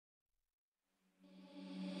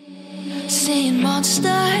seeing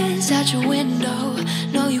monsters out your window.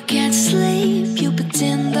 No, you can't sleep, you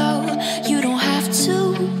pretend though. You don't have to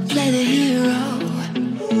play the hero.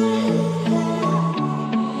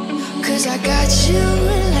 Cause I got you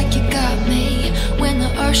like you got me. When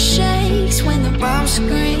the earth shakes, when the bombs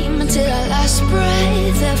scream, until our last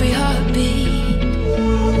breath, every heartbeat.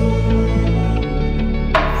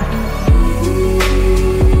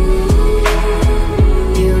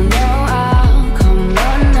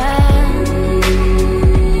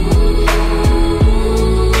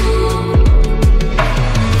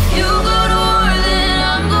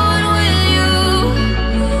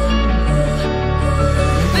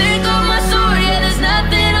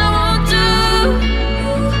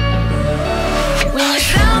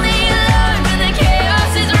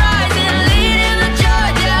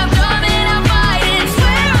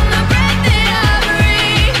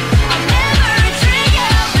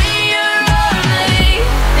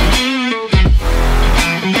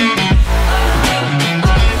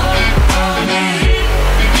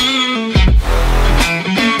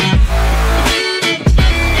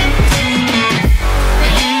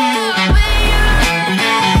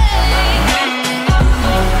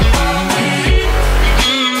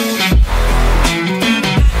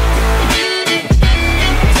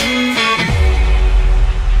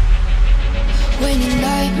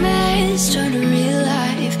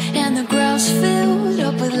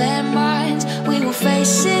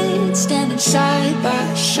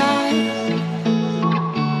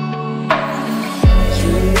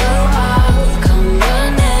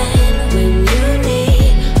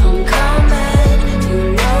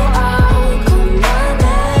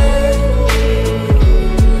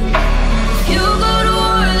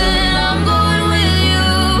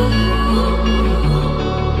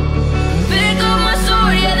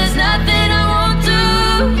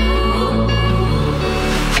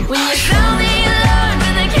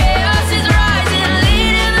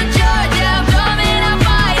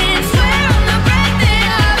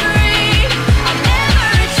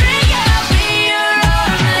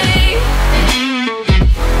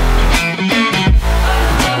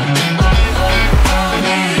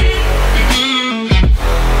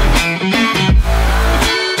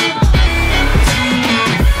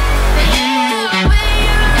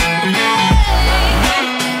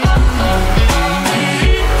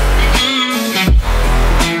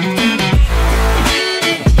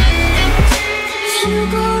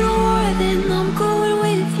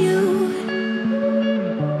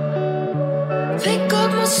 Pick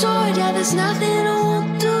up my sword, yeah, there's nothing I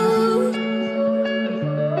won't do.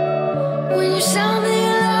 When you sound